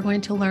heart, we're going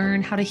to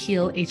learn how to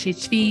heal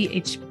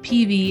HHV,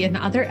 HPV, and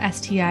other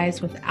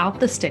STIs without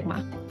the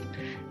stigma.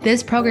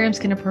 This program is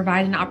going to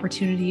provide an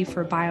opportunity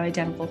for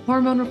bioidentical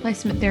hormone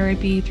replacement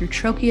therapy through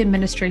troche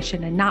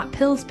administration and not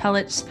pills,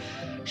 pellets,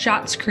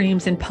 shots,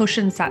 creams, and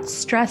potions that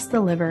stress the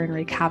liver and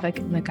wreak havoc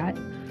in the gut.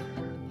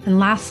 And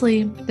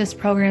lastly, this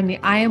program, the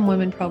I Am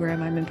Women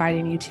program I'm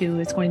inviting you to,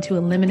 is going to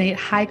eliminate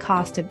high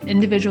cost of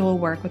individual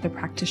work with a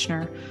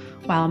practitioner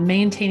while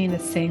maintaining the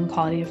same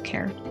quality of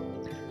care.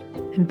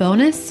 And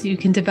bonus, you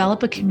can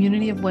develop a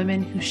community of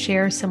women who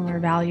share similar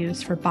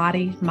values for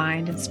body,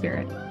 mind, and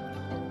spirit.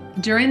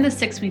 During the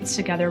 6 weeks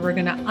together, we're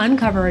going to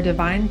uncover a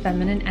divine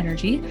feminine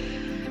energy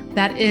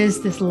that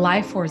is this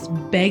life force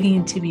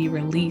begging to be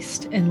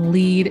released and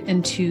lead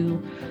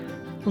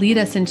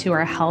us into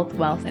our health,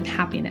 wealth, and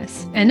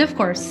happiness. And of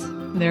course,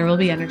 there will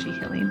be energy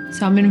healing.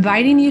 So I'm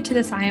inviting you to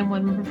this I Am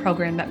Women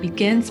program that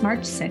begins March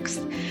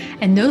 6th.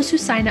 And those who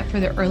sign up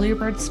for the early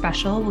bird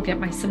special will get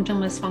my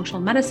symptomless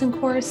functional medicine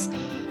course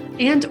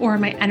and or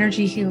my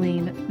energy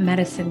healing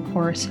medicine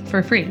course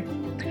for free.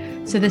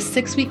 So this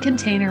 6-week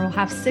container will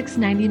have 6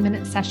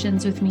 90-minute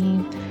sessions with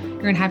me.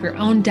 You're going to have your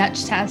own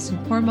Dutch test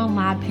and hormone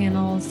lab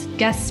panels,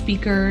 guest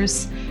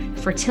speakers,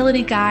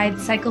 fertility guide,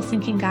 cycle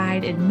syncing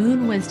guide, and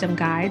moon wisdom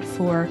guide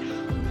for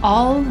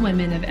all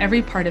women of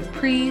every part of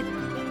pre,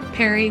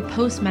 peri,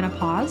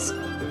 post-menopause.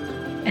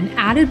 An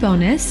added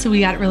bonus we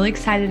got really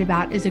excited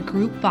about is a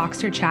group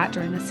Voxer chat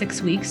during the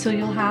 6 weeks. So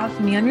you'll have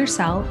me on your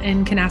cell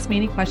and can ask me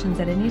any questions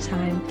at any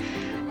time.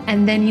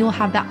 And then you'll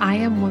have the I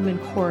Am Woman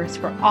course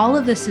where all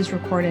of this is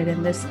recorded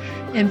and this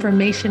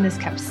information is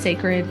kept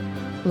sacred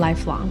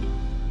lifelong.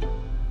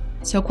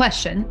 So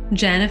question,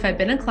 Jen, if I've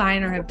been a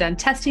client or have done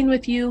testing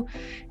with you,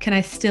 can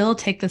I still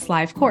take this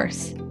live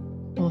course?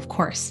 Well, of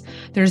course,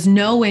 there's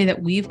no way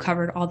that we've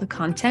covered all the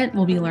content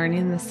we'll be learning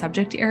in the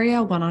subject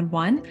area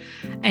one-on-one,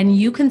 and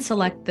you can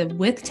select the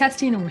with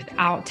testing or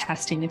without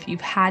testing if you've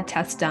had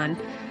tests done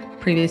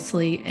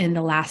previously in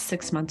the last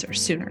 6 months or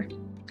sooner.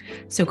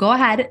 So go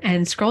ahead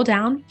and scroll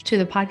down to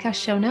the podcast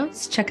show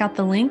notes, check out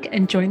the link,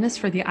 and join us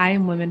for the I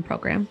Am Women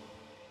program.